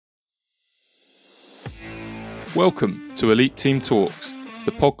Welcome to Elite Team Talks,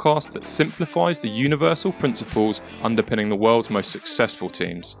 the podcast that simplifies the universal principles underpinning the world's most successful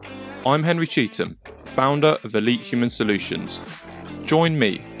teams. I'm Henry Cheetham, founder of Elite Human Solutions. Join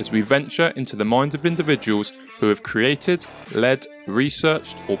me as we venture into the minds of individuals who have created, led,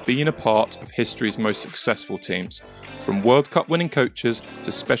 researched, or been a part of history's most successful teams, from World Cup winning coaches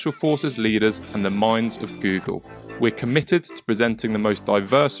to Special Forces leaders and the minds of Google. We're committed to presenting the most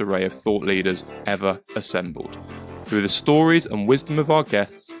diverse array of thought leaders ever assembled. Through the stories and wisdom of our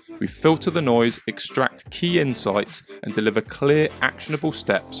guests, we filter the noise, extract key insights, and deliver clear, actionable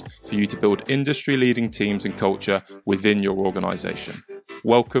steps for you to build industry-leading teams and culture within your organisation.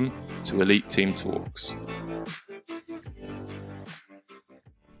 Welcome to Elite Team Talks.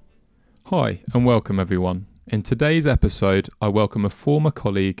 Hi, and welcome everyone. In today's episode, I welcome a former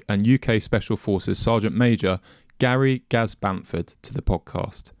colleague and UK Special Forces Sergeant Major, Gary Gaz Banford, to the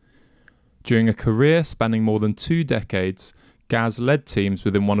podcast. During a career spanning more than 2 decades, Gaz led teams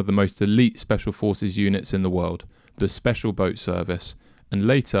within one of the most elite Special Forces units in the world, the Special Boat Service, and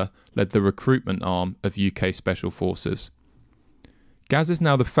later led the recruitment arm of UK Special Forces. Gaz is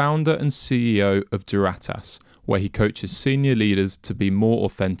now the founder and CEO of Duratas, where he coaches senior leaders to be more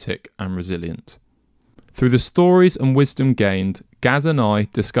authentic and resilient. Through the stories and wisdom gained, Gaz and I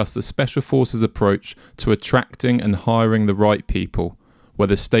discuss the Special Forces approach to attracting and hiring the right people, where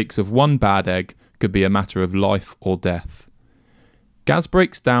the stakes of one bad egg could be a matter of life or death. Gaz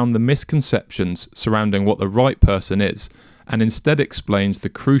breaks down the misconceptions surrounding what the right person is, and instead explains the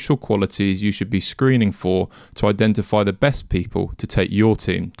crucial qualities you should be screening for to identify the best people to take your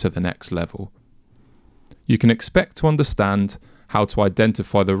team to the next level. You can expect to understand how to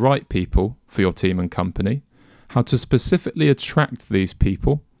identify the right people for your team and company, how to specifically attract these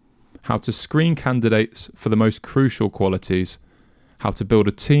people, how to screen candidates for the most crucial qualities, how to build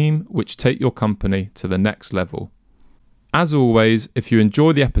a team which take your company to the next level. As always, if you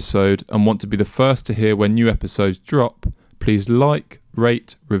enjoy the episode and want to be the first to hear when new episodes drop, please like,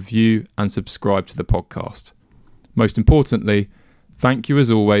 rate, review, and subscribe to the podcast. Most importantly, thank you as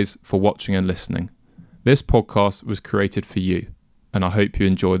always for watching and listening. This podcast was created for you, and I hope you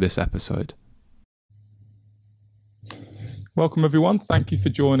enjoy this episode. Welcome everyone, thank you for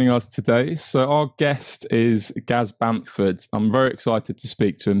joining us today. So our guest is Gaz Banford. I'm very excited to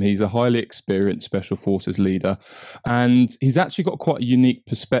speak to him. He's a highly experienced Special Forces leader, and he's actually got quite a unique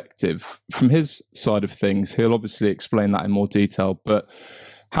perspective. From his side of things, he'll obviously explain that in more detail, but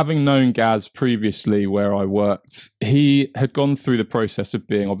having known Gaz previously where I worked, he had gone through the process of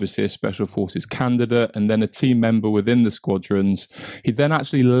being obviously a Special Forces candidate and then a team member within the squadrons. He then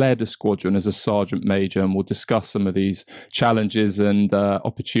actually led a squadron as a sergeant major, and we'll discuss some of these challenges and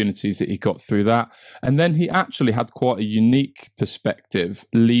opportunities that he got through that. And then he actually had quite a unique perspective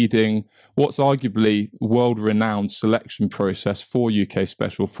leading what's arguably world-renowned selection process for UK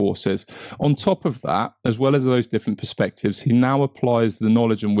Special Forces. On top of that, as well as those different perspectives, he now applies the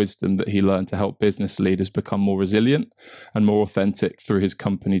knowledge and wisdom that he learned to help business leaders become more resilient and more authentic through his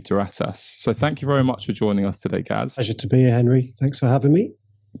company Duratas. So thank you very much for joining us today, Gaz. Pleasure to be here, Henry. Thanks for having me.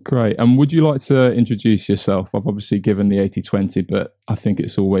 Great. And would you like to introduce yourself? I've obviously given the 80-20, but I think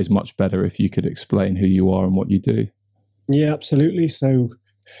it's always much better if you could explain who you are and what you do. Yeah, absolutely. So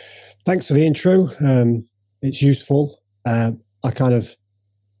thanks for the intro. It's useful. I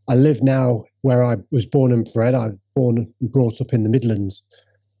live now where I was born and bred. I was born and brought up in the Midlands.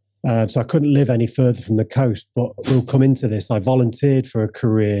 So I couldn't live any further from the coast, but we'll come into this. I volunteered for a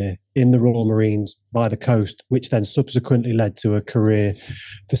career in the Royal Marines by the coast, which then subsequently led to a career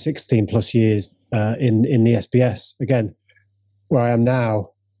for 16 plus years in the SBS. Again, where I am now,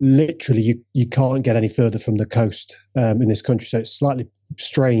 literally you can't get any further from the coast in this country. So it's slightly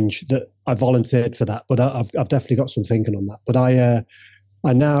strange that I volunteered for that, but I've definitely got some thinking on that. But I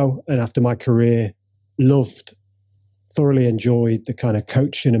now, and after my career, thoroughly enjoyed the kind of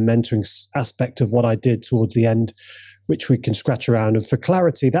coaching and mentoring aspect of what I did towards the end, which we can scratch around. And for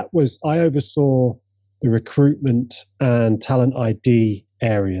clarity, I oversaw the recruitment and talent ID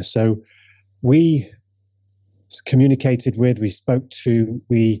area. So we communicated with, we spoke to,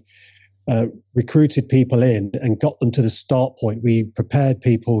 we recruited people in and got them to the start point. We prepared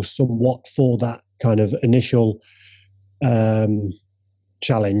people somewhat for that kind of initial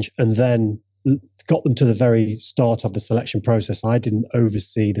challenge, and then got them to the very start of the selection process. I didn't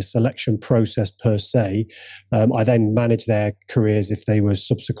oversee the selection process per se. I then managed their careers if they were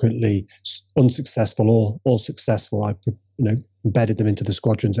subsequently unsuccessful or successful. I embedded them into the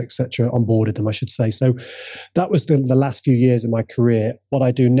squadrons, etc., onboarded them, I should say. So that was the last few years of my career. What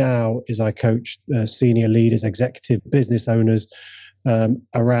I do now is I coach senior leaders, executive business owners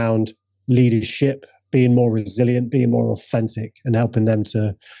around leadership being more resilient, being more authentic, and helping them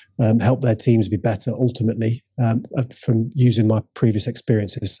to help their teams be better ultimately from using my previous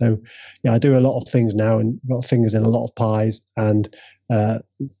experiences. So, yeah, I do a lot of things now and got fingers in a lot of pies, and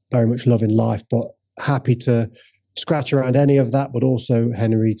very much loving life, but happy to scratch around any of that, but also,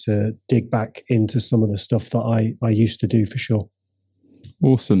 Henry, to dig back into some of the stuff that I used to do for sure.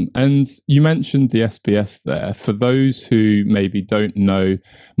 Awesome. And you mentioned the SBS there. For those who maybe don't know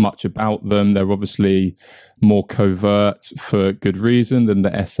much about them, they're obviously more covert for good reason than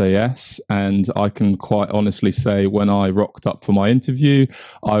the SAS. And I can quite honestly say when I rocked up for my interview,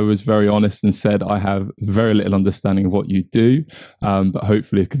 I was very honest and said I have very little understanding of what you do. But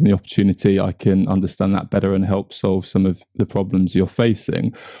hopefully, if given the opportunity, I can understand that better and help solve some of the problems you're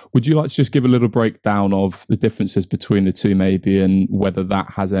facing. Would you like to just give a little breakdown of the differences between the two maybe, and whether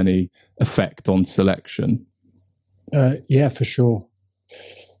that has any effect on selection? Yeah, for sure.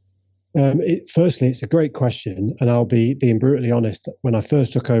 Firstly, it's a great question, and I'll be being brutally honest. When I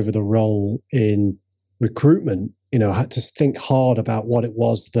first took over the role in recruitment, I had to think hard about what it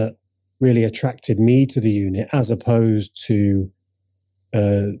was that really attracted me to the unit, as opposed to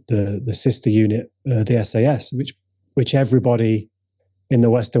the sister unit, the SAS, which everybody in the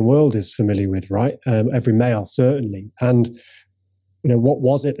Western world is familiar with, right? Every male, certainly. And what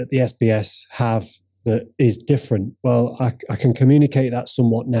was it that the SBS have that is different? Well, I can communicate that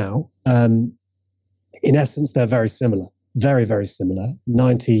somewhat now. In essence, they're very similar, very, very similar,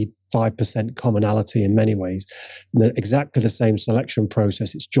 95% commonality in many ways. Exactly the same selection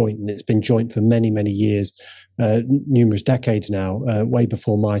process. It's joint, and it's been joint for many, many years, numerous decades now, way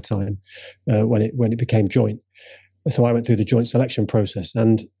before my time, when it became joint. So I went through the joint selection process,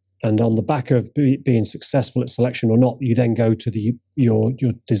 and on the back of being successful at selection or not, you then go to your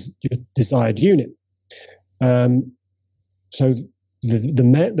desired unit. So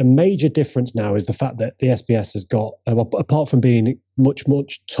the major difference now is the fact that the SBS has got, apart from being much,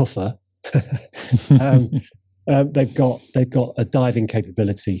 much tougher, they've got a diving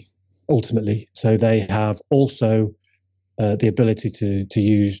capability ultimately. So they have also the ability to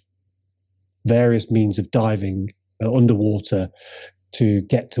use various means of diving underwater to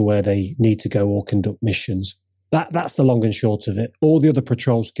get to where they need to go or conduct missions. That's the long and short of it. All the other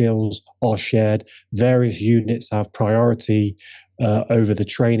patrol skills are shared. Various units have priority over the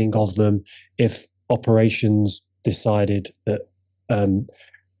training of them. If operations decided that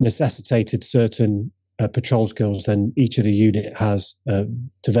necessitated certain patrol skills, then each of the unit has, to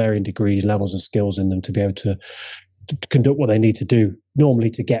varying degrees, levels of skills in them to be able to conduct what they need to do, normally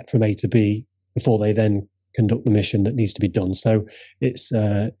to get from A to B before they then conduct the mission that needs to be done. So it's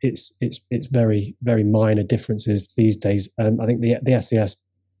very, very minor differences these days. I think the SAS,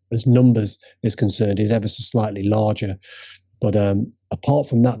 as numbers is concerned, is ever so slightly larger, but apart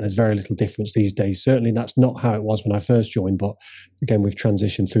from that, there's very little difference these days. Certainly, that's not how it was when I first joined. But again, we've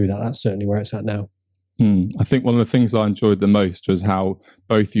transitioned through that. That's certainly where it's at now. I think one of the things I enjoyed the most was how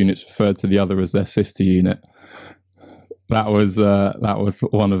both units referred to the other as their sister unit. That was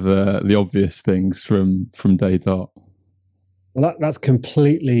one of the obvious things from day dot. Well, that's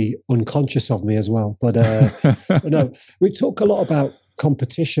completely unconscious of me as well. But no, we talk a lot about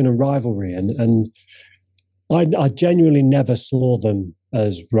competition and rivalry, and I genuinely never saw them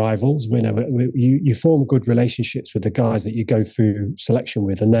as rivals. You form good relationships with the guys that you go through selection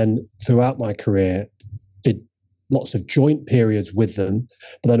with, and then throughout my career, did lots of joint periods with them,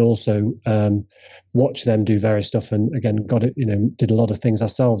 but then also watch them do various stuff, and again did a lot of things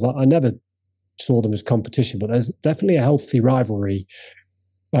ourselves. I never saw them as competition, but there's definitely a healthy rivalry,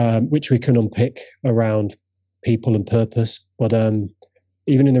 which we can unpick around people and purpose. But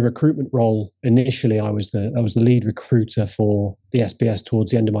even in the recruitment role, initially I was the lead recruiter for the SBS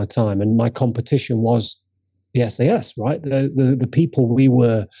towards the end of my time, and my competition was the SAS. Right, the people we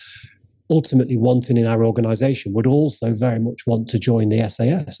were ultimately wanting in our organization would also very much want to join the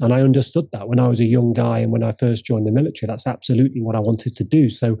SAS. And I understood that when I was a young guy and when I first joined the military. That's absolutely what I wanted to do.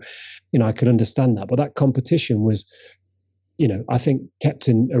 So, I could understand that. But that competition was, I think kept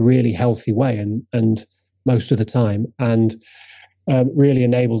in a really healthy way and most of the time, and really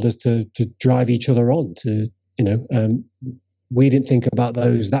enabled us to drive each other on to, we didn't think about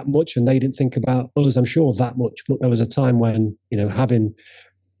those that much, and they didn't think about us, I'm sure, that much. But there was a time when, having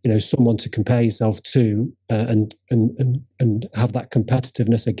someone to compare yourself to and have that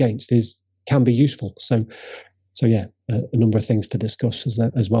competitiveness against can be useful. So yeah, a number of things to discuss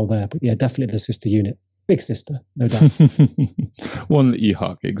as well there. But yeah, definitely the sister unit, big sister, no doubt. One that you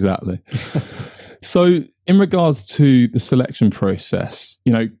hug, exactly. So in regards to the selection process,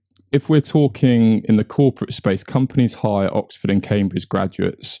 if we're talking in the corporate space, companies hire Oxford and Cambridge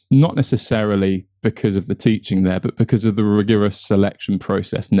graduates, not necessarily because of the teaching there, but because of the rigorous selection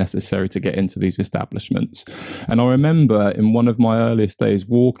process necessary to get into these establishments. And I remember in one of my earliest days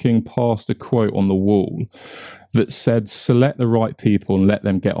walking past a quote on the wall that said, select the right people and let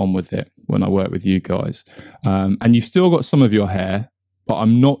them get on with it, when I worked with you guys. And you've still got some of your hair, but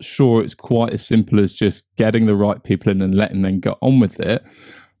I'm not sure it's quite as simple as just getting the right people in and letting them get on with it.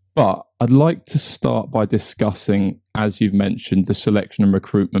 But I'd like to start by discussing, as you've mentioned, the selection and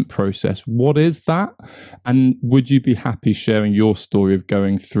recruitment process. What is that? And would you be happy sharing your story of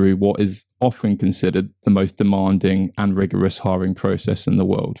going through what is often considered the most demanding and rigorous hiring process in the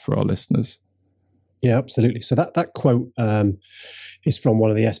world for our listeners? Yeah, absolutely. So that quote is from one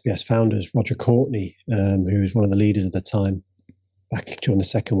of the SBS founders, Roger Courtney, who was one of the leaders at the time back during the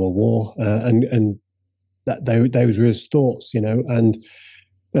Second World War, and that those were his thoughts, and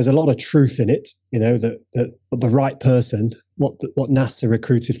there's a lot of truth in it, that the right person, what NASA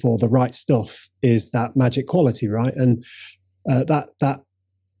recruited for, the right stuff, is that magic quality, right? And that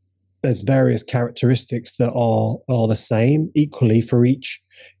there's various characteristics that are the same equally for each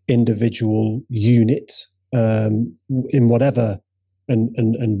individual unit in whatever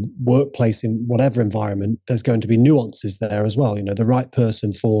and workplace, in whatever environment. There's going to be nuances there as well. The right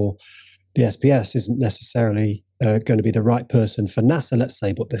person for the SBS isn't necessarily going to be the right person for NASA, let's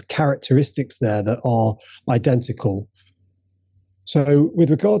say, but there's characteristics there that are identical. So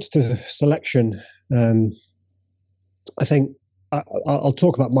with regards to selection, I think I'll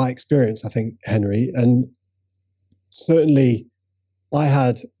talk about my experience, I think, Henry. And certainly when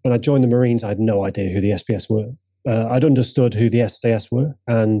I joined the Marines, I had no idea who the SBS were. I'd understood who the SAS were,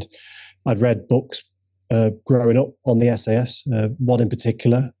 and I'd read books growing up on the SAS, one in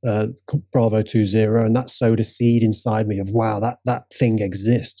particular, Bravo 20, and that sowed a seed inside me of, wow, that thing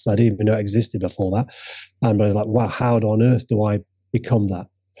exists. I didn't even know it existed before that. And I was like, wow, how on earth do I become that?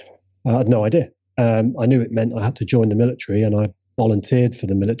 I had no idea. I knew it meant I had to join the military, and I volunteered for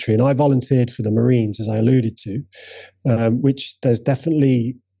the military, and I volunteered for the Marines, as I alluded to, which there's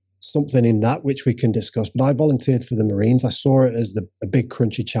definitely something in that which we can discuss. But I volunteered for the Marines. I saw it as a big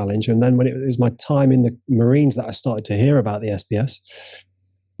crunchy challenge. And then when it was my time in the Marines that I started to hear about the SBS.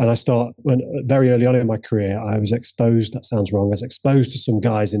 And when very early on in my career, I was exposed, that sounds wrong, I was exposed to some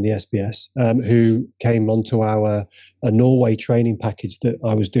guys in the SBS who came onto a Norway training package that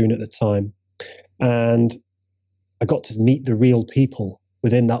I was doing at the time. And I got to meet the real people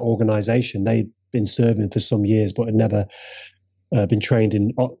within that organization. They'd been serving for some years, but had never been trained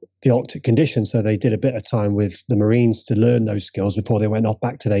in the Arctic conditions. So they did a bit of time with the Marines to learn those skills before they went off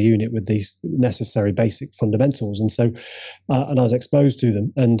back to their unit with these necessary basic fundamentals. And so, and I was exposed to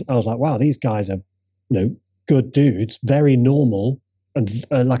them, and I was like, wow, these guys are, good dudes, very normal, and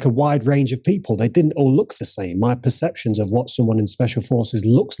like a wide range of people. They didn't all look the same. My perceptions of what someone in Special Forces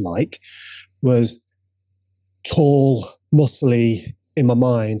looks like was tall, muscly in my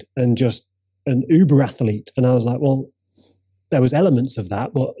mind, and just an uber athlete. And I was like, well, there was elements of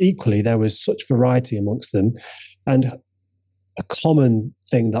that, but equally there was such variety amongst them. And a common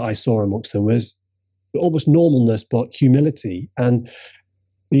thing that I saw amongst them was almost normalness, but humility. And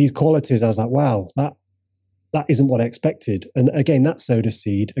these qualities, I was like, wow, that isn't what I expected. And again, that sowed a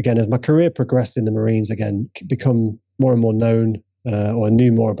seed. Again, as my career progressed in the Marines, again, become more and more known, or I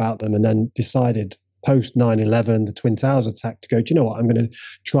knew more about them, and then decided post 9/11, the Twin Towers attack, to go, do you know what, I'm going to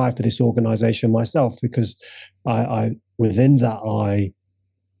try for this organization myself, because I within that, I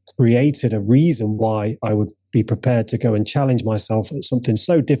created a reason why I would be prepared to go and challenge myself at something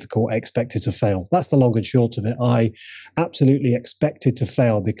so difficult I expected to fail. That's the long and short of it. I absolutely expected to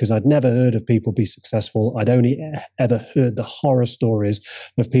fail because I'd never heard of people be successful. I'd only ever heard the horror stories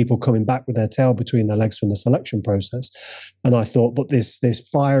of people coming back with their tail between their legs from the selection process. And I thought, but this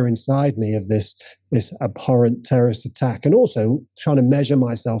fire inside me of this abhorrent terrorist attack, and also trying to measure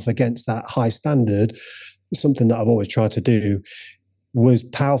myself against that high standard, something that I've always tried to do, was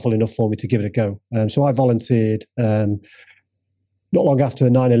powerful enough for me to give it a go. So I volunteered not long after the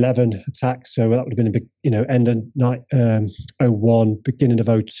 9/11 attack. So that would have been a big, end of 01, beginning of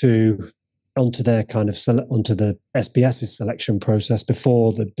 02, onto their kind of onto the SBS's selection process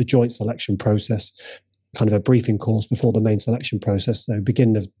before the joint selection process, kind of a briefing course before the main selection process. So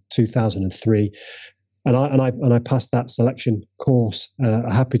beginning of 2003. And I passed that selection course.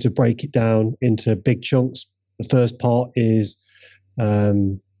 Happy to break it down into big chunks. The first part is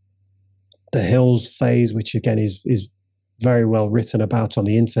the hills phase, which again is very well written about on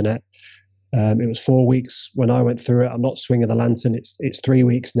the internet. It was 4 weeks when I went through it. I'm not swinging the lantern. It's 3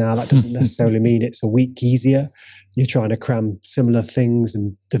 weeks now. That doesn't necessarily mean it's a week easier. You're trying to cram similar things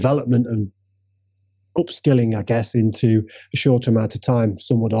and development and upskilling, I guess, into a short amount of time.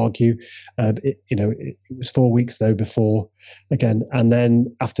 Some would argue, it was 4 weeks though before again, and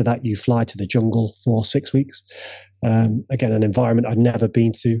then after that you fly to the jungle for 6 weeks. Again, an environment I'd never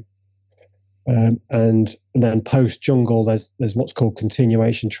been to. And then post jungle, there's what's called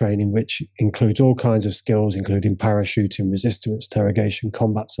continuation training, which includes all kinds of skills, including parachuting, resistance, interrogation,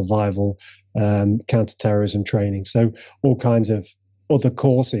 combat survival, counter-terrorism training. So all kinds of other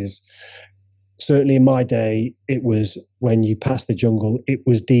courses. Certainly in my day, it was when you passed the jungle, it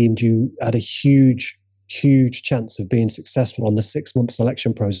was deemed you had a huge chance of being successful on the 6-month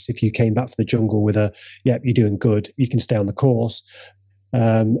selection process. If you came back from the jungle with you're doing good, you can stay on the course.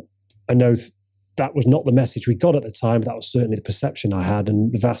 I know that was not the message we got at the time. That was certainly the perception I had.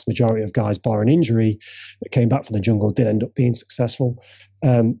 And the vast majority of guys, bar an injury, that came back from the jungle did end up being successful.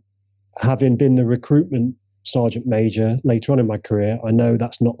 Having been the recruitment sergeant major later on in my career, I know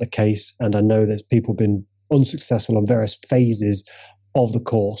that's not the case. And I know there's people been unsuccessful on various phases of the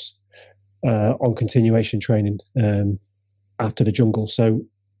course on continuation training after the jungle. So,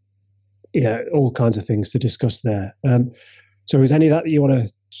 all kinds of things to discuss there. So is any of that you want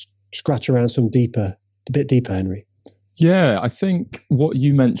to scratch around a bit deeper, Henry? Yeah, I think what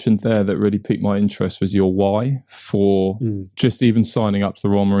you mentioned there that really piqued my interest was your why for just even signing up to the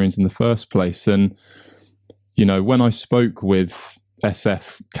Royal Marines in the first place. And, when I spoke with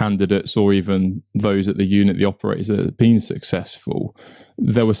SF candidates or even those at the unit, the operators that have been successful,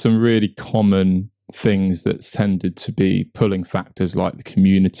 there were some really common things that tended to be pulling factors like the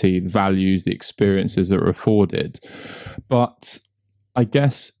community, the values, the experiences that are afforded. But I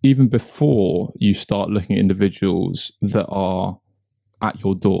guess even before you start looking at individuals that are at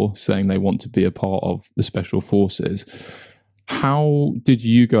your door saying they want to be a part of the Special Forces, how did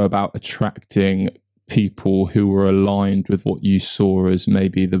you go about attracting people who were aligned with what you saw as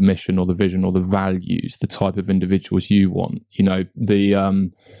maybe the mission or the vision or the values, the type of individuals you want?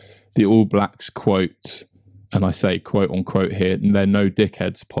 The All Blacks quote, and I say quote unquote here, they're no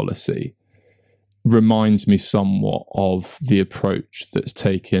dickheads policy, reminds me somewhat of the approach that's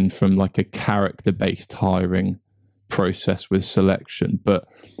taken from like a character-based hiring process with selection. But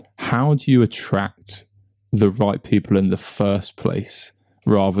how do you attract the right people in the first place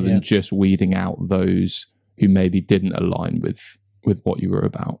rather than just weeding out those who maybe didn't align with what you were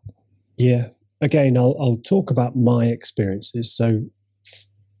about? Yeah. Again, I'll talk about my experiences. So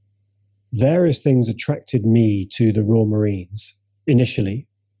various things attracted me to the Royal Marines initially.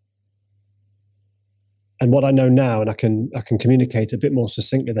 And what I know now, and I can communicate a bit more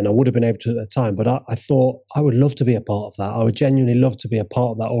succinctly than I would have been able to at the time, but I thought I would love to be a part of that. I would genuinely love to be a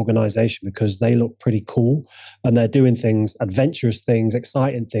part of that organization because they look pretty cool and they're doing things, adventurous things,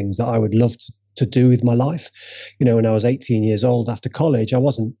 exciting things that I would love to do with my life. When I was 18 years old after college, I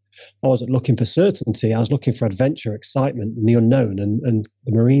wasn't looking for certainty. I was looking for adventure, excitement, and the unknown. And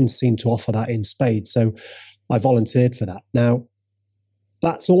the Marines seemed to offer that in spades. So I volunteered for that. Now,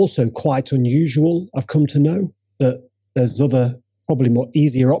 that's also quite unusual. I've come to know that there's other, probably more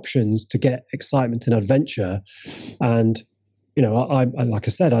easier options to get excitement and adventure. And, I like I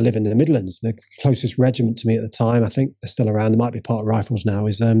said, I live in the Midlands. The closest regiment to me at the time, I think they're still around, they might be part of Rifles now,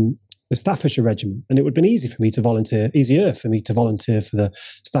 is the Staffordshire Regiment. And it would have been easier for me to volunteer for the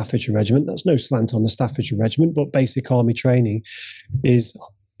Staffordshire Regiment. That's no slant on the Staffordshire Regiment, but basic army training is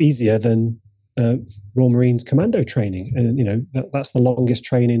easier than Royal Marines commando training, and that's the longest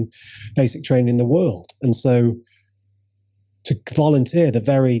basic training in the world. And so to volunteer, the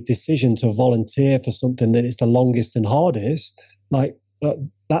very decision to volunteer for something that is the longest and hardest,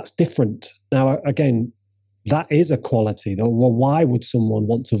 that's different. Now, again, that is a quality. Well, why would someone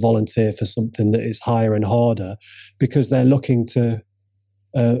want to volunteer for something that is higher and harder? Because they're looking to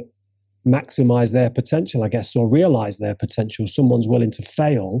maximize their potential, I guess, or realize their potential. Someone's willing to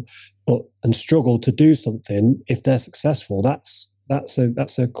fail and struggle to do something. If they're successful, that's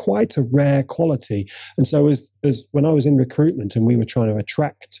a quite a rare quality. And so as when I was in recruitment and we were trying to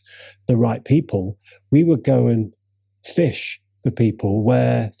attract the right people, we would go and fish for people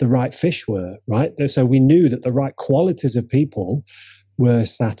where the right fish were, right? So we knew that the right qualities of people were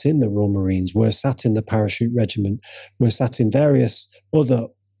sat in the Royal Marines, were sat in the Parachute Regiment, were sat in various other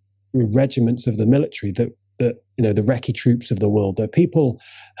regiments of the military, that the recce troops of the world. That people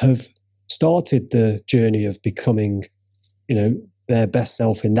have started the journey of becoming, their best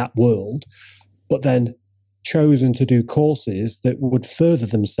self in that world, but then chosen to do courses that would further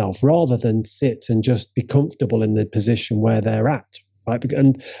themselves rather than sit and just be comfortable in the position where they're at. Right?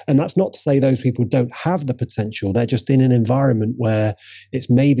 And that's not to say those people don't have the potential. They're just in an environment where it's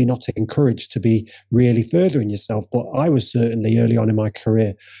maybe not encouraged to be really furthering yourself. But I was certainly early on in my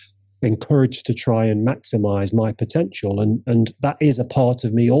career encouraged to try and maximize my potential, and that is a part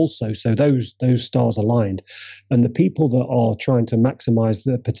of me also. So those stars aligned, and the people that are trying to maximize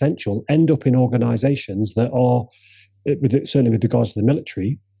their potential end up in organizations that are, certainly with regards to the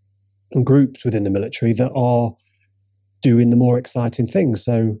military, and groups within the military that are doing the more exciting things.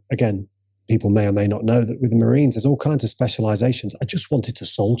 So again, people may or may not know that with the Marines, there's all kinds of specializations. I just wanted to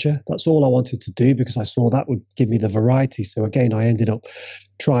soldier. That's all I wanted to do, because I saw that would give me the variety. So again, I ended up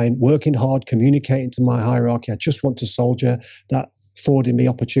working hard, communicating to my hierarchy. I just want to soldier. That afforded me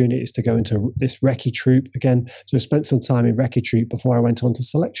opportunities to go into this recce troop again. So I spent some time in recce troop before I went on to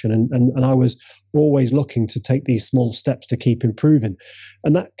selection. And I was always looking to take these small steps to keep improving.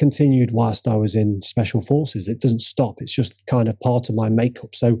 And that continued whilst I was in Special Forces. It doesn't stop. It's just kind of part of my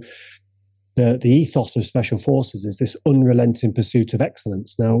makeup. So the ethos of Special Forces is this unrelenting pursuit of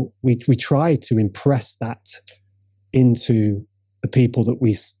excellence. Now, we try to impress that into the people that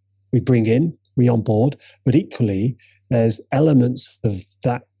we bring in, we onboard, but equally, there's elements of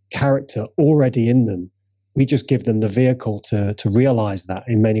that character already in them. We just give them the vehicle to realize that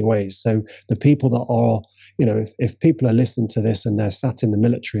in many ways. So the people that are, if people are listening to this and they're sat in the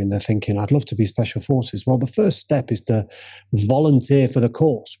military and they're thinking, I'd love to be Special Forces. Well, the first step is to volunteer for the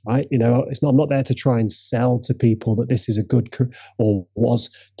course, right? I'm not there to try and sell to people that this is a good, or was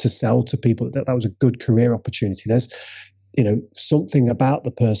to sell to people that was a good career opportunity. There's, something about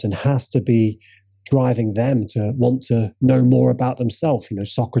the person has to be driving them to want to know more about themselves.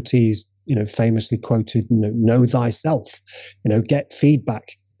 Socrates, famously quoted, know thyself, get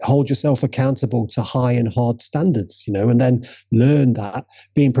feedback, hold yourself accountable to high and hard standards, and then learn that,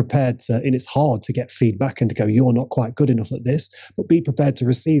 being prepared to, and it's hard to get feedback and to go, you're not quite good enough at this, but be prepared to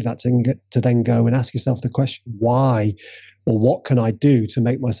receive that, to then go and ask yourself the question, why, or what can I do to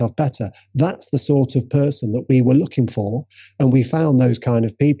make myself better? That's the sort of person that we were looking for. And we found those kind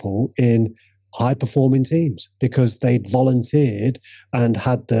of people in high performing teams because they'd volunteered and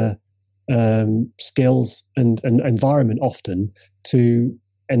had the skills and environment often to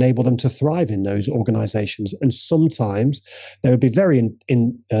enable them to thrive in those organizations. And sometimes they would be very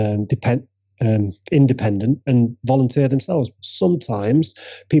independent and volunteer themselves. Sometimes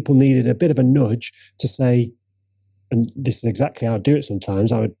people needed a bit of a nudge to say, and this is exactly how I do it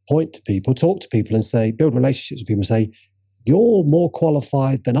sometimes, I would point to people, talk to people and say, build relationships with people and say, you're more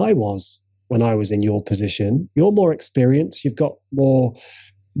qualified than I was when I was in your position. You're more experienced. You've got more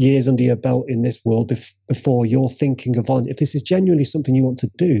years under your belt in this world before you're thinking of volunteering. If this is genuinely something you want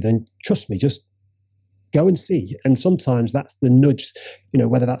to do, then trust me, just go and see. And sometimes that's the nudge,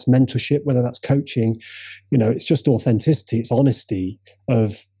 whether that's mentorship, whether that's coaching, it's just authenticity, it's honesty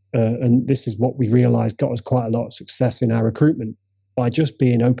of, and this is what we realized got us quite a lot of success in our recruitment, by just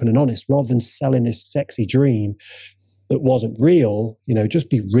being open and honest rather than selling this sexy dream that wasn't real. Just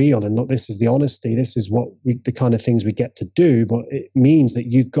be real, and look, this is the honesty, this is what the kind of things we get to do, but it means that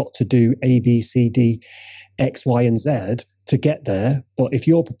you've got to do A, B, C, D, X, Y, and Z to get there. But if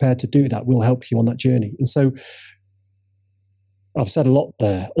you're prepared to do that, we'll help you on that journey. And so I've said a lot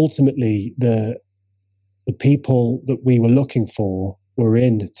there. Ultimately, the people that we were looking for were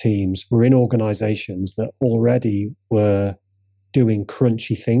in teams, were in organizations that already were doing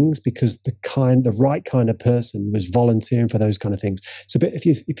crunchy things, because the right kind of person was volunteering for those kind of things. It's a bit,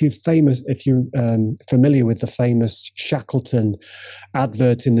 if you're familiar with the famous Shackleton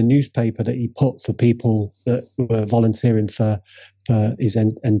advert in the newspaper that he put for people that were volunteering for his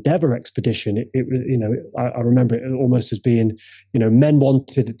Endeavour expedition, I remember it almost as being, men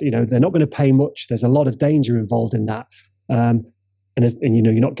wanted, they're not going to pay much. There's a lot of danger involved in that, and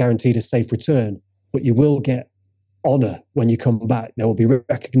you're not guaranteed a safe return, but you will get honor when you come back. There will be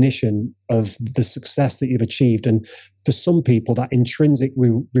recognition of the success that you've achieved, and for some people that intrinsic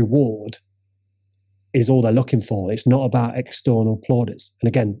reward is all they're looking for. It's not about external plaudits. And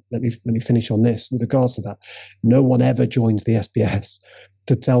again, let me finish on this with regards to that. No one ever joins the SBS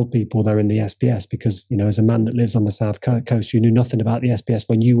to tell people they're in the SBS, because as a man that lives on the South Coast, you knew nothing about the SBS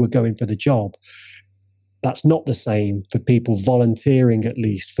when you were going for the job. That's not the same for people volunteering, at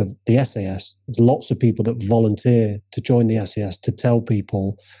least for the SAS. There's lots of people that volunteer to join the SAS to tell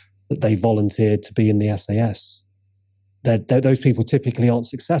people that they volunteered to be in the SAS. Those people typically aren't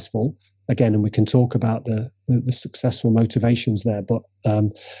successful, again, and we can talk about the successful motivations there. But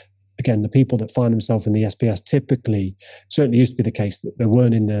again, the people that find themselves in the SBS typically, certainly used to be the case, that they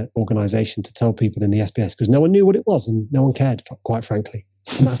weren't in the organisation to tell people in the SBS because no one knew what it was and no one cared, quite frankly.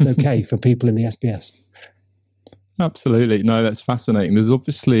 And that's okay for people in the SBS. Absolutely. No, that's fascinating. There's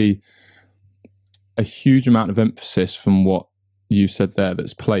obviously a huge amount of emphasis from what you said there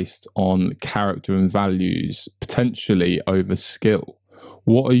that's placed on character and values, potentially over skill.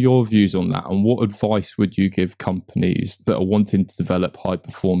 What are your views on that? And what advice would you give companies that are wanting to develop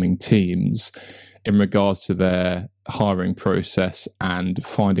high-performing teams in regards to their hiring process and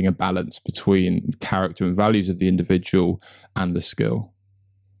finding a balance between character and values of the individual and the skill?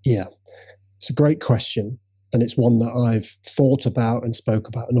 Yeah, it's a great question. And it's one that I've thought about and spoke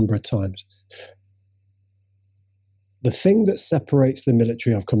about a number of times. The thing that separates the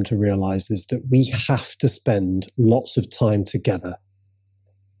military, I've come to realize, is that we have to spend lots of time together,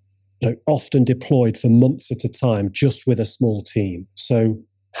 often deployed for months at a time, just with a small team. So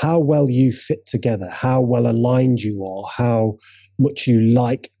how well you fit together, how well aligned you are, how much you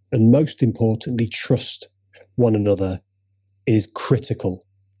like, and most importantly, trust one another is critical.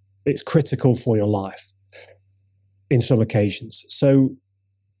 It's critical for your life in some occasions. So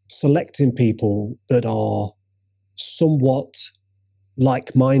selecting people that are somewhat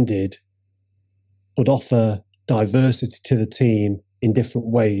like-minded but offer diversity to the team in different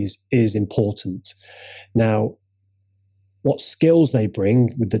ways is important. Now, what skills they bring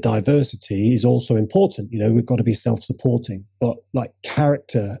with the diversity is also important. We've got to be self-supporting, but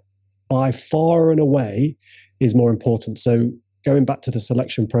character by far and away is more important. So going back to the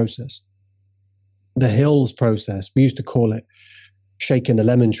selection process, the Hills process, we used to call it shaking the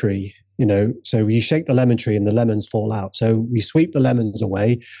lemon tree. So you shake the lemon tree and the lemons fall out. So we sweep the lemons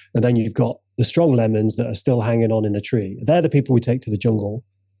away, and then you've got the strong lemons that are still hanging on in the tree. They're the people we take to the jungle.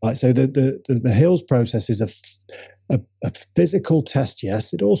 Right? So the Hills process is a physical test,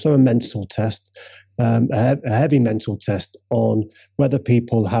 yes. It's also a mental test, a heavy mental test on whether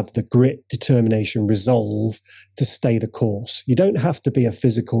people have the grit, determination, resolve to stay the course. You don't have to be a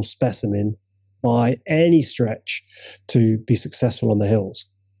physical specimen by any stretch to be successful on the Hills.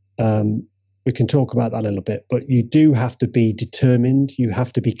 We can talk about that a little bit, but you do have to be determined. You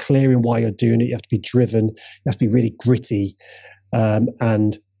have to be clear in why you're doing it. You have to be driven. You have to be really gritty,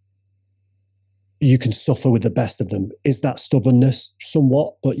 and you can suffer with the best of them. Is that stubbornness?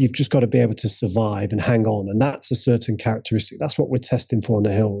 Somewhat, but you've just got to be able to survive and hang on. And that's a certain characteristic. That's what we're testing for in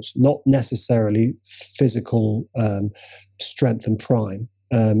the Hills, not necessarily physical strength and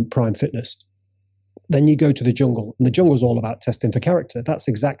prime fitness. Then you go to the jungle, and the jungle is all about testing for character. That's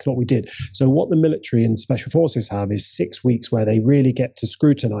exactly what we did. So what the military and special forces have is 6 weeks where they really get to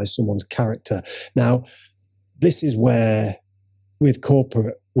scrutinize someone's character. Now, this is where, with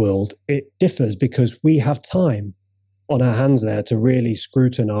corporate world, it differs because we have time on our hands there to really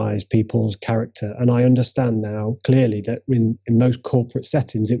scrutinize people's character. And I understand now clearly that in most corporate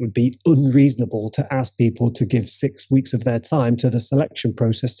settings, it would be unreasonable to ask people to give 6 weeks of their time to the selection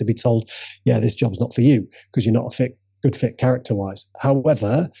process to be told, yeah, this job's not for you because you're not a good fit character-wise.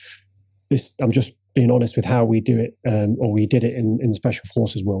 However, I'm just being honest with how we do it, or we did it in the Special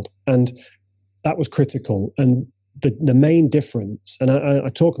Forces world. And that was critical. And the main difference, and I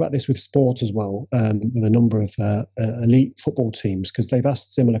talk about this with sport as well, with a number of elite football teams, because they've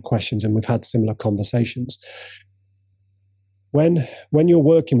asked similar questions and we've had similar conversations. When you're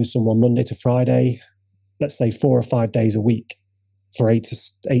working with someone Monday to Friday, let's say 4 or 5 days a week for 8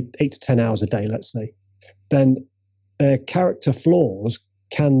 to 10 hours a day, let's say, then their character flaws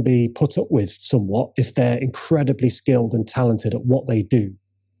can be put up with somewhat if they're incredibly skilled and talented at what they do.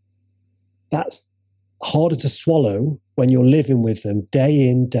 That's harder to swallow when you're living with them day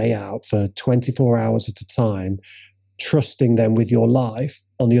in, day out for 24 hours at a time, trusting them with your life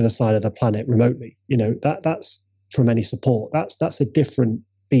on the other side of the planet remotely. That's from any support. That's a different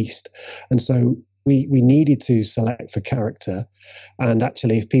beast. And so we needed to select for character. And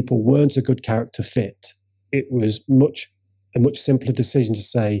actually, if people weren't a good character fit, it was a much simpler decision to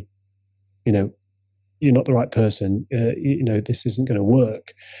say, you're not the right person. This isn't going to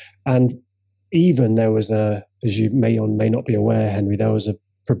work. And even there was as you may or may not be aware, Henry, there was a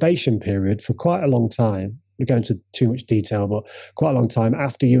probation period for quite a long time. We're going into too much detail, but quite a long time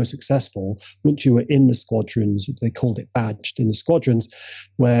after you were successful, once you were in the squadrons, they called it badged in the squadrons,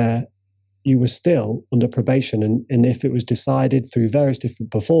 where you were still under probation. And if it was decided through various different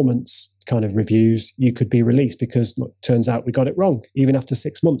performance kind of reviews, you could be released because look, turns out we got it wrong. Even after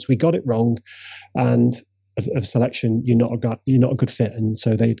 6 months, we got it wrong. And of selection, you're not a good fit, and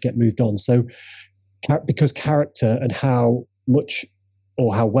so they'd get moved on. So because character and how much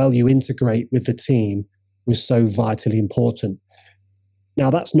or how well you integrate with the team was so vitally important. Now,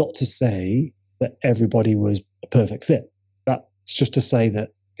 that's not to say that everybody was a perfect fit. That's just to say that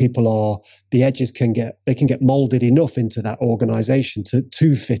the edges can get molded enough into that organization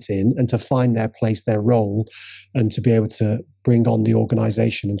to fit in and to find their place, their role, and to be able to bring on the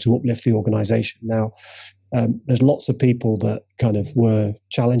organization and to uplift the organization. Now, There's lots of people that kind of were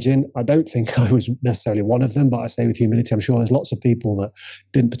challenging. I don't think I was necessarily one of them, but I say with humility, I'm sure there's lots of people that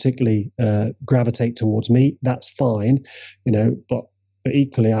didn't particularly gravitate towards me. That's fine, but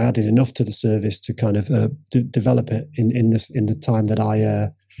equally, I added enough to the service to kind of develop it in the time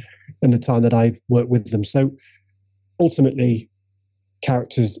that I worked with them. So ultimately,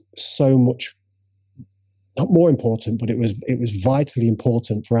 character's so much not more important, but it was vitally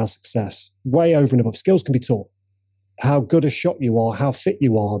important for our success. Way over and above. Skills can be taught. How good a shot you are, how fit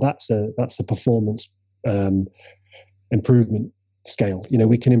you are, that's a performance improvement scale.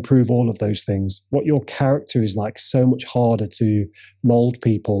 We can improve all of those things. What your character is like, so much harder to mold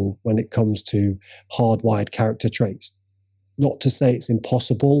people when it comes to hardwired character traits. Not to say it's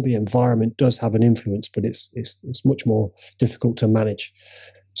impossible. The environment does have an influence, but it's much more difficult to manage.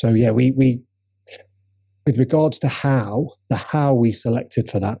 So yeah, we with regards to how we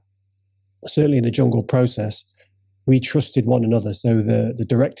selected for that, certainly in the jungle process, we trusted one another. So the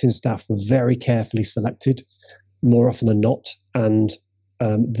directing staff were very carefully selected, more often than not, and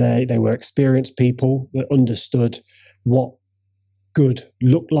they were experienced people that understood what good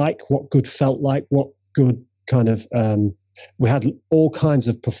looked like, what good felt like, what good kind of. We had all kinds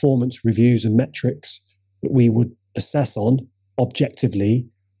of performance reviews and metrics that we would assess on objectively.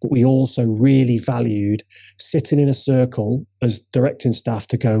 But we also really valued sitting in a circle as directing staff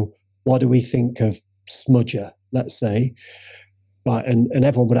to go, what do we think of Smudger, let's say? Right, and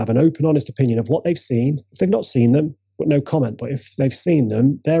everyone would have an open, honest opinion of what they've seen. If they've not seen them, but no comment. But if they've seen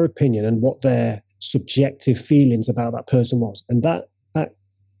them, their opinion and what their subjective feelings about that person was. And that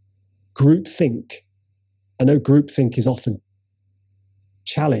groupthink, I know groupthink is often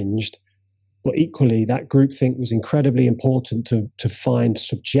challenged, but equally, that groupthink was incredibly important to find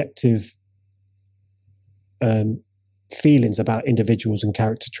subjective feelings about individuals and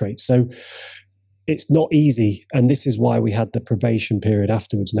character traits. So it's not easy, and this is why we had the probation period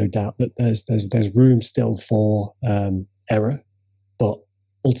afterwards. No doubt that there's room still for error, but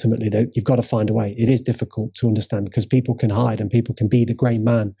ultimately, you've got to find a way. It is difficult to understand because people can hide and people can be the grey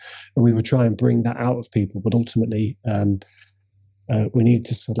man, and we would try and bring that out of people, but ultimately. We needed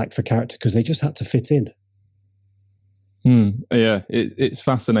to select for character because they just had to fit in. Yeah, it's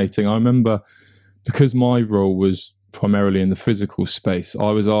fascinating. I remember because my role was primarily in the physical space,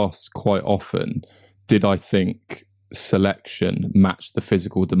 I was asked quite often, did I think selection matched the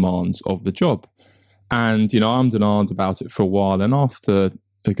physical demands of the job? And, I ummed and ahed about it for a while. And after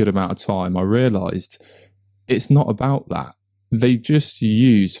a good amount of time, I realised it's not about that. They just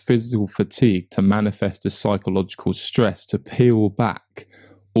use physical fatigue to manifest as psychological stress, to peel back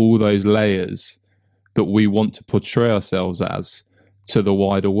all those layers that we want to portray ourselves as to the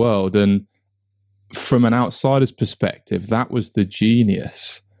wider world. And from an outsider's perspective, that was the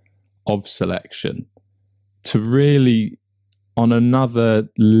genius of selection, to really, on another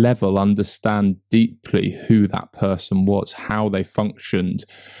level, understand deeply who that person was, how they functioned,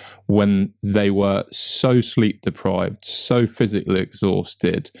 when they were so sleep deprived, so physically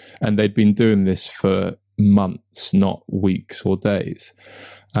exhausted, and they'd been doing this for months, not weeks or days.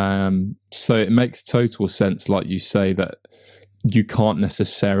 So it makes total sense, like you say, that you can't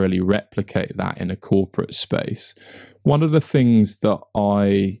necessarily replicate that in a corporate space. One of the things that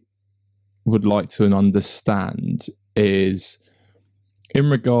I would like to understand is, in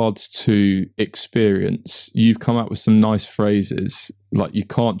regards to experience, you've come up with some nice phrases like you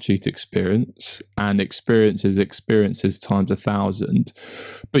can't cheat experience, and experience is experiences times 1,000.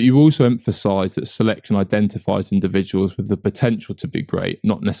 But you also emphasize that selection identifies individuals with the potential to be great,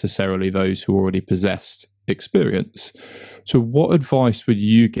 not necessarily those who already possessed experience. So what advice would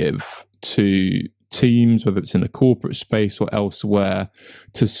you give to teams, whether it's in a corporate space or elsewhere,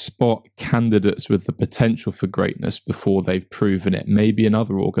 to spot candidates with the potential for greatness before they've proven it, maybe in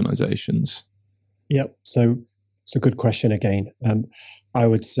other organizations? Yep. So it's a good question again. I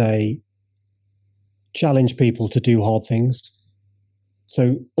would say challenge people to do hard things.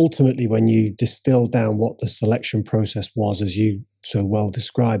 So ultimately, when you distill down what the selection process was, as you so well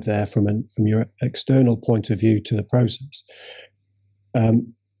described there from your external point of view to the process,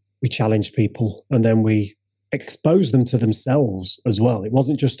 we challenged people and then we exposed them to themselves as well. It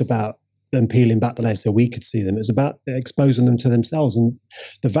wasn't just about them peeling back the layers so we could see them. It was about exposing them to themselves. And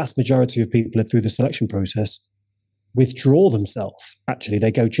the vast majority of people through the selection process withdraw themselves. Actually,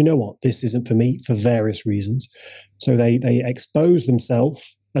 they go, do you know what? This isn't for me for various reasons. So they expose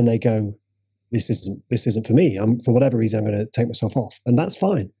themselves and they go, this isn't for me. For whatever reason, I'm going to take myself off. And that's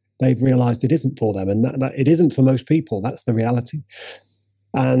fine. They've realized it isn't for them. And that it isn't for most people. That's the reality.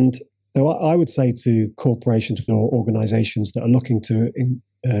 And so I would say to corporations or organizations that are looking to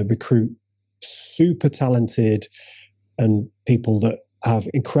recruit super talented and people that have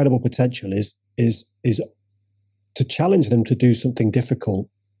incredible potential is to challenge them to do something difficult,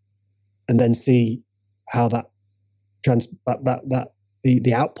 and then see how the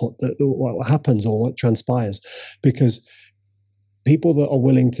output, what happens or what transpires. Because people that are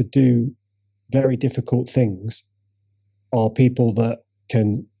willing to do very difficult things are people that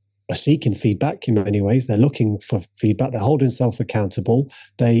are seeking feedback in many ways. They're looking for feedback. They're holding themselves accountable.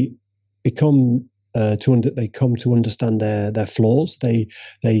 They become they come to understand their flaws. They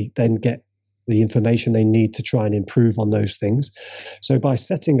then get the information they need to try and improve on those things. So by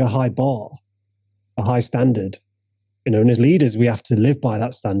setting a high bar, a high standard, and as leaders, we have to live by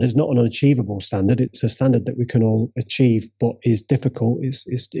that standard. It's not an unachievable standard. It's a standard that we can all achieve, but is difficult,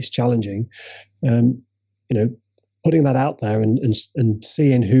 is challenging. Putting that out there and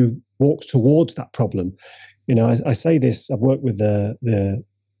seeing who walks towards that problem. I say this, I've worked with the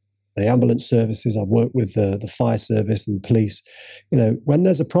ambulance services, I've worked with the fire service and the police. When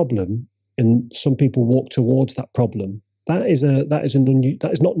there's a problem and some people walk towards that problem, that is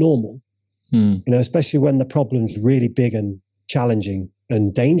not normal. Especially when the problem's really big and challenging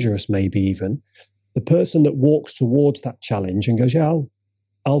and dangerous, maybe even. The person that walks towards that challenge and goes, yeah,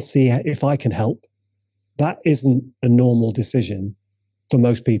 I'll see if I can help. That isn't a normal decision for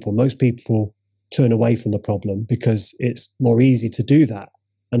most people. Most people turn away from the problem because it's more easy to do that.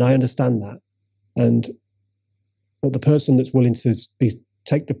 And I understand that. But the person that's willing to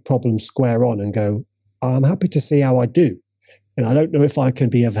take the problem square on and go, I'm happy to see how I do. And I don't know if I can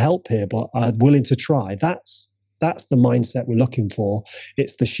be of help here, but I'm willing to try. That's the mindset we're looking for.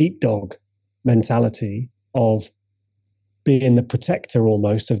 It's the sheepdog mentality of being the protector,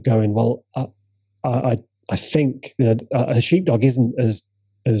 almost, of going, well, I think a sheepdog isn't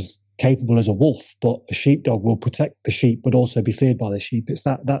as capable as a wolf, but a sheepdog will protect the sheep, but also be feared by the sheep. It's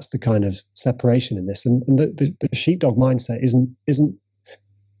that's the kind of separation in this, and the sheepdog mindset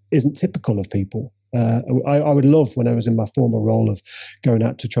isn't typical of people. I would love, when I was in my former role of going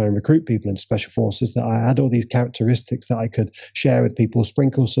out to try and recruit people into special forces, that I had all these characteristics that I could share with people,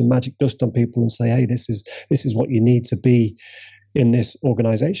 sprinkle some magic dust on people and say, hey, this is what you need to be in this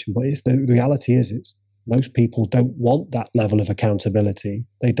organization. But the reality is, most people don't want that level of accountability.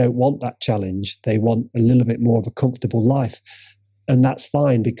 They don't want that challenge. They want a little bit more of a comfortable life. And that's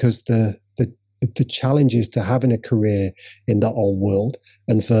fine, because the challenges to having a career in that old world,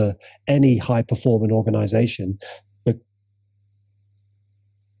 and for any high-performing organization,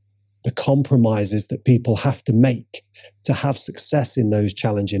 the compromises that people have to make to have success in those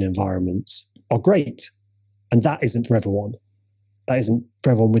challenging environments are great. And that isn't for everyone. That isn't for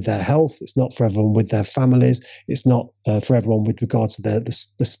everyone with their health. It's not for everyone with their families. It's not for everyone with regards to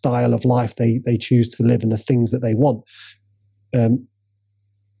the style of life they choose to live and the things that they want. And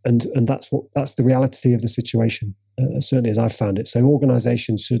that's the reality of the situation, certainly as I've found it. So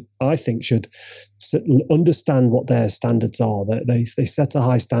organisations should understand what their standards are. That they set a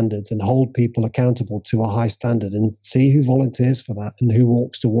high standards and hold people accountable to a high standard, and see who volunteers for that and who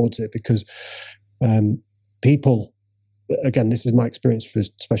walks towards it. Because people, again, this is my experience with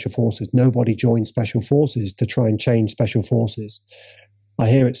special forces. Nobody joins special forces to try and change special forces. I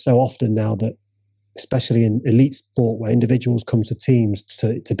hear it so often now that, especially in elite sport, where individuals come to teams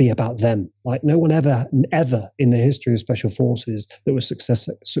to be about them. Like, no one ever in the history of special forces that was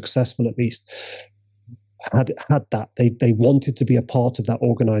successful, at least, had that. They wanted to be a part of that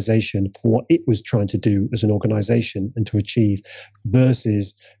organization for what it was trying to do as an organization and to achieve,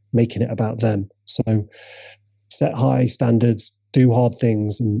 versus making it about them. So set high standards, do hard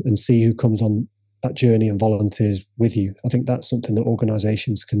things, and see who comes on that journey and volunteers with you. I think that's something that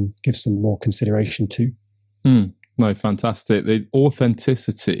organisations can give some more consideration to. No, fantastic. The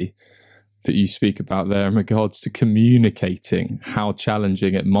authenticity that you speak about there in regards to communicating how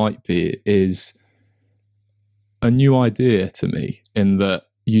challenging it might be is a new idea to me, in that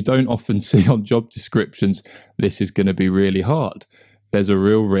you don't often see on job descriptions, this is going to be really hard. There's a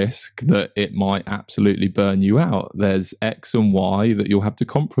real risk that it might absolutely burn you out. There's X and Y that you'll have to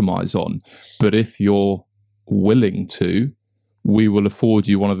compromise on. But if you're willing to, we will afford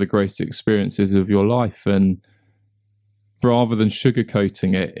you one of the greatest experiences of your life. And rather than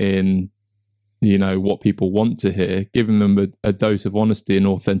sugarcoating it in, what people want to hear, giving them a dose of honesty and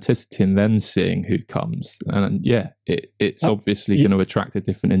authenticity, and then seeing who comes. And it's obviously going to attract a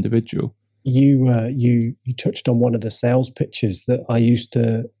different individual. You touched on one of the sales pitches that I used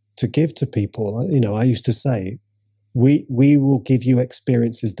to give to people. I used to say, we will give you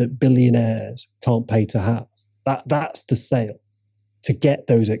experiences that billionaires can't pay to have. That's the sale. to get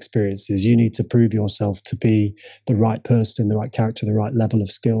those experiences, you need to prove yourself to be the right person, the right character, the right level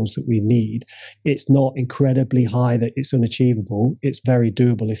of skills that we need. It's not incredibly high that it's unachievable. It's very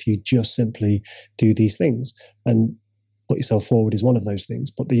doable if you just simply do these things. And put yourself forward is one of those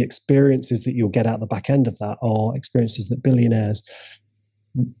things. But the experiences that you'll get out the back end of that are experiences that billionaires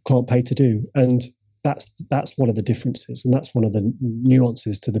can't pay to do. And that's one of the differences, and that's one of the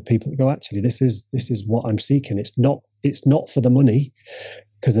nuances to the people that go, actually, this is what I'm seeking. It's not for the money,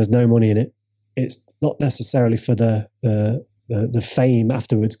 because there's no money in it. It's not necessarily for the fame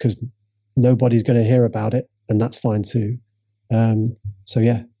afterwards, because nobody's going to hear about it, and that's fine too. So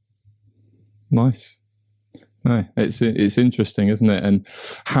yeah, nice. No, it's interesting, isn't it? And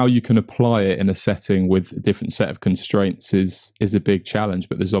how you can apply it in a setting with a different set of constraints is a big challenge.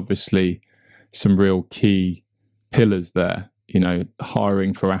 But there's obviously some real key pillars there,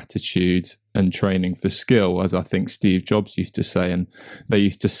 hiring for attitude and training for skill, as I think Steve Jobs used to say. And they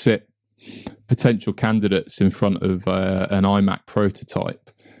used to sit potential candidates in front of an iMac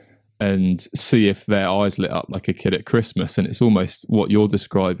prototype and see if their eyes lit up like a kid at Christmas. And it's almost what you're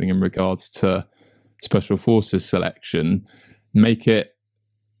describing in regards to Special Forces selection. Make it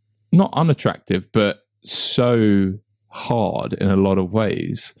not unattractive, but so hard in a lot of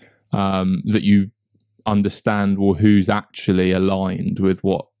ways that you understand, well, who's actually aligned with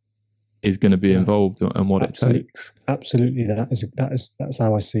what is going to be involved and what it takes. Absolutely, that's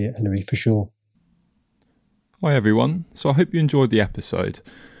how I see it, Henry, for sure. Hi everyone. So I hope you enjoyed the episode.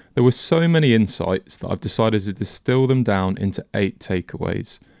 There were so many insights that I've decided to distill them down into 8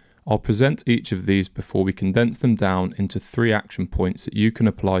 takeaways. I'll present each of these before we condense them down into 3 action points that you can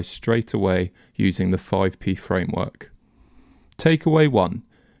apply straight away using the 5P framework. Takeaway 1.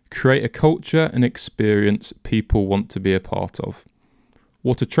 Create a culture and experience people want to be a part of.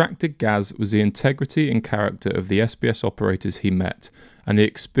 What attracted Gaz was the integrity and character of the SBS operators he met, and the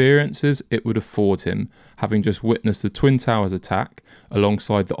experiences it would afford him, having just witnessed the Twin Towers attack,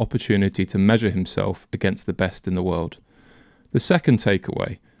 alongside the opportunity to measure himself against the best in the world. The second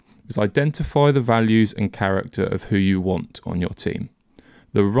takeaway is identify the values and character of who you want on your team.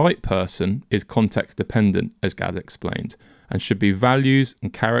 The right person is context dependent, as Gaz explained, and should be values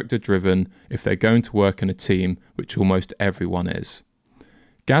and character driven if they're going to work in a team, which almost everyone is.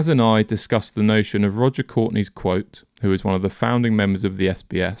 Gaz and I discussed the notion of Roger Courtney's quote, who was one of the founding members of the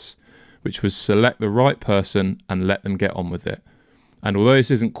SBS, which was select the right person and let them get on with it. And although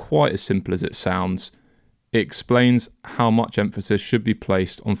this isn't quite as simple as it sounds, it explains how much emphasis should be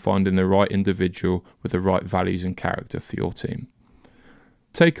placed on finding the right individual with the right values and character for your team.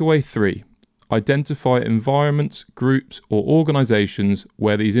 Takeaway 3. Identify environments, groups, or organisations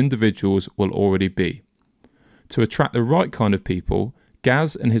where these individuals will already be. To attract the right kind of people,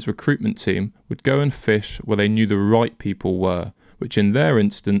 Gaz and his recruitment team would go and fish where they knew the right people were, which in their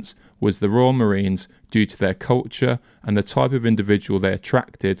instance was the Royal Marines, due to their culture and the type of individual they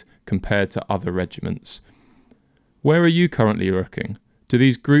attracted compared to other regiments. Where are you currently looking? Do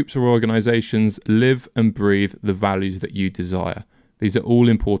these groups or organisations live and breathe the values that you desire? These are all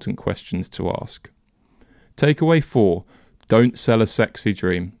important questions to ask. Takeaway 4. Don't sell a sexy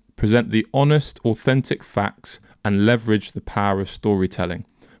dream. Present the honest, authentic facts and leverage the power of storytelling,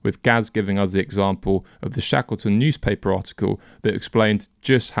 with Gaz giving us the example of the Shackleton newspaper article that explained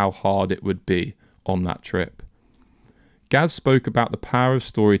just how hard it would be on that trip. Gaz spoke about the power of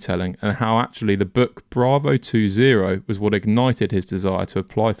storytelling and how actually the book Bravo 20 was what ignited his desire to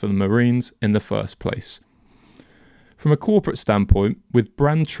apply for the Marines in the first place. From a corporate standpoint, with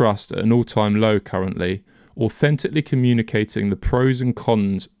brand trust at an all-time low currently, authentically communicating the pros and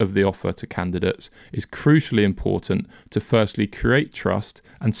cons of the offer to candidates is crucially important to firstly create trust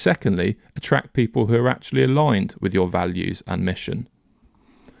and secondly attract people who are actually aligned with your values and mission.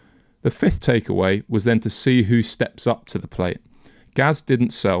 The 5th takeaway was then to see who steps up to the plate. Gaz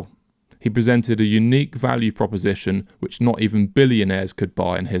didn't sell. He presented a unique value proposition which not even billionaires could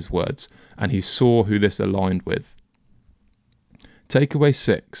buy, in his words, and he saw who this aligned with. Takeaway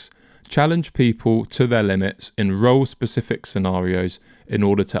 6. Challenge people to their limits in role-specific scenarios in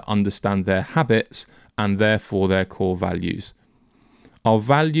order to understand their habits and therefore their core values. Our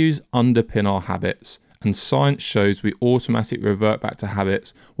values underpin our habits, and science shows we automatically revert back to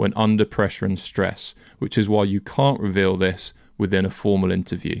habits when under pressure and stress, which is why you can't reveal this within a formal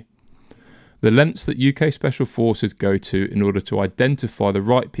interview. The lengths that UK Special Forces go to in order to identify the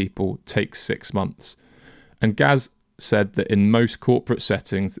right people takes 6 months. And Gaz said that in most corporate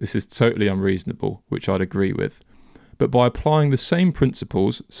settings this is totally unreasonable, which I'd agree with. But by applying the same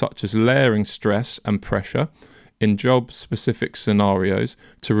principles, such as layering stress and pressure, in job-specific scenarios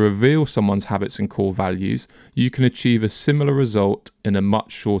to reveal someone's habits and core values, you can achieve a similar result in a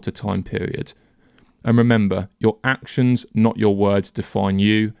much shorter time period. And remember, your actions, not your words, define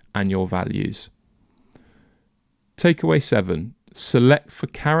you and your values. Takeaway 7. Select for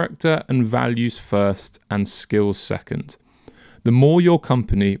character and values first and skills second. The more your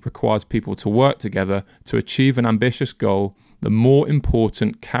company requires people to work together to achieve an ambitious goal, the more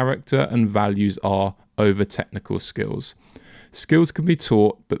important character and values are over technical skills. Skills can be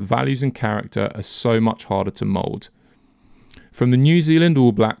taught, but values and character are so much harder to mould. From the New Zealand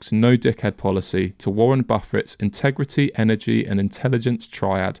All Blacks no dickhead policy to Warren Buffett's integrity, energy and intelligence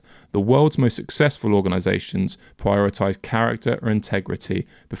triad, the world's most successful organisations prioritise character or integrity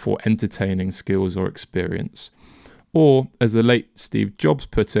before entertaining skills or experience. Or, as the late Steve Jobs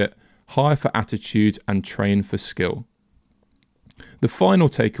put it, hire for attitude and train for skill. The final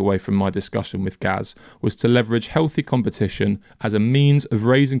takeaway from my discussion with Gaz was to leverage healthy competition as a means of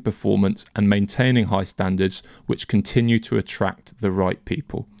raising performance and maintaining high standards which continue to attract the right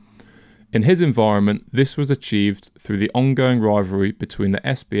people. In his environment, this was achieved through the ongoing rivalry between the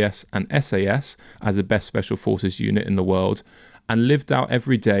SBS and SAS as the best special forces unit in the world, and lived out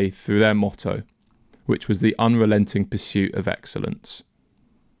every day through their motto, which was the unrelenting pursuit of excellence.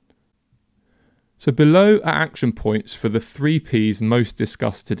 So below are action points for the 3 Ps most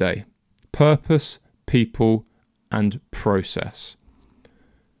discussed today: purpose, people, and process.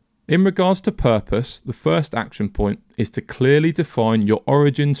 In regards to purpose, the first action point is to clearly define your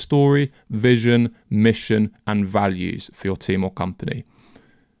origin story, vision, mission, and values for your team or company.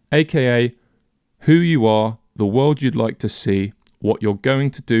 AKA, who you are, the world you'd like to see, what you're going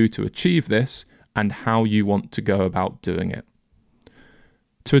to do to achieve this, and how you want to go about doing it.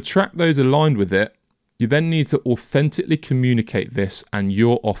 To attract those aligned with it, you then need to authentically communicate this and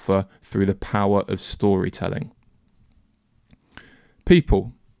your offer through the power of storytelling.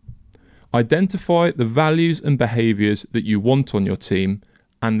 People. Identify the values and behaviours that you want on your team,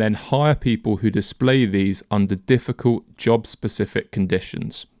 and then hire people who display these under difficult job-specific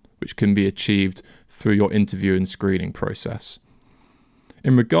conditions, which can be achieved through your interview and screening process.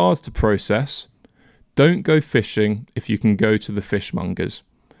 In regards to process, don't go fishing if you can go to the fishmongers.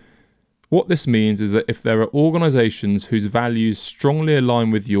 What this means is that if there are organisations whose values strongly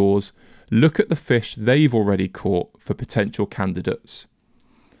align with yours, look at the fish they've already caught for potential candidates.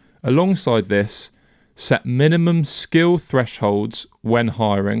 Alongside this, set minimum skill thresholds when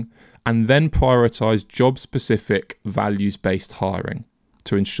hiring, and then prioritise job-specific values-based hiring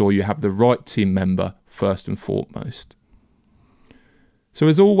to ensure you have the right team member first and foremost. So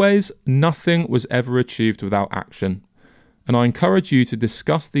as always, nothing was ever achieved without action, and I encourage you to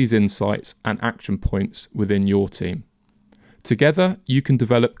discuss these insights and action points within your team. Together, you can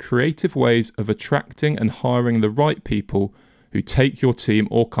develop creative ways of attracting and hiring the right people who take your team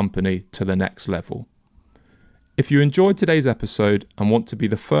or company to the next level. If you enjoyed today's episode and want to be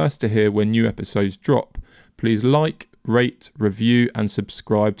the first to hear when new episodes drop, please like, rate, review, and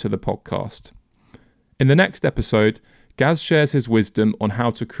subscribe to the podcast. In the next episode, Gaz shares his wisdom on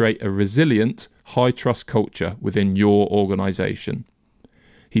how to create a resilient, high-trust culture within your organisation.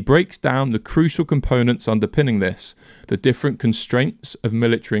 He breaks down the crucial components underpinning this, the different constraints of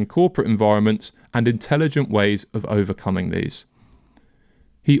military and corporate environments, and intelligent ways of overcoming these.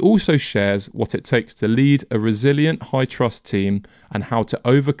 He also shares what it takes to lead a resilient, high-trust team and how to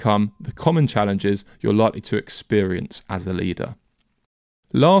overcome the common challenges you're likely to experience as a leader.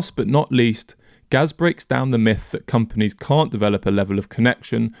 Last but not least, Gaz breaks down the myth that companies can't develop a level of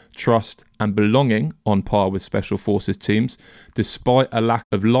connection, trust, and belonging on par with Special Forces teams, despite a lack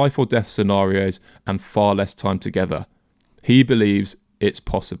of life or death scenarios and far less time together. He believes it's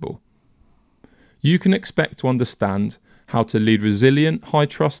possible. You can expect to understand how to lead resilient,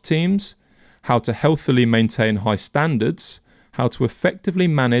 high-trust teams, how to healthily maintain high standards, how to effectively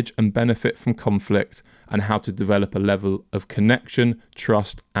manage and benefit from conflict, and how to develop a level of connection,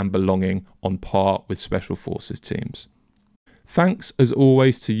 trust, and belonging on par with Special Forces teams. Thanks as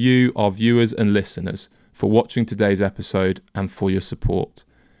always to you, our viewers and listeners, for watching today's episode and for your support.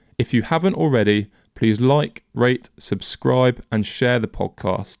 If you haven't already, please like, rate, subscribe, and share the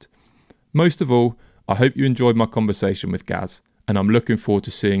podcast. Most of all, I hope you enjoyed my conversation with Gaz, and I'm looking forward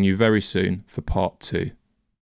to seeing you very soon for part 2.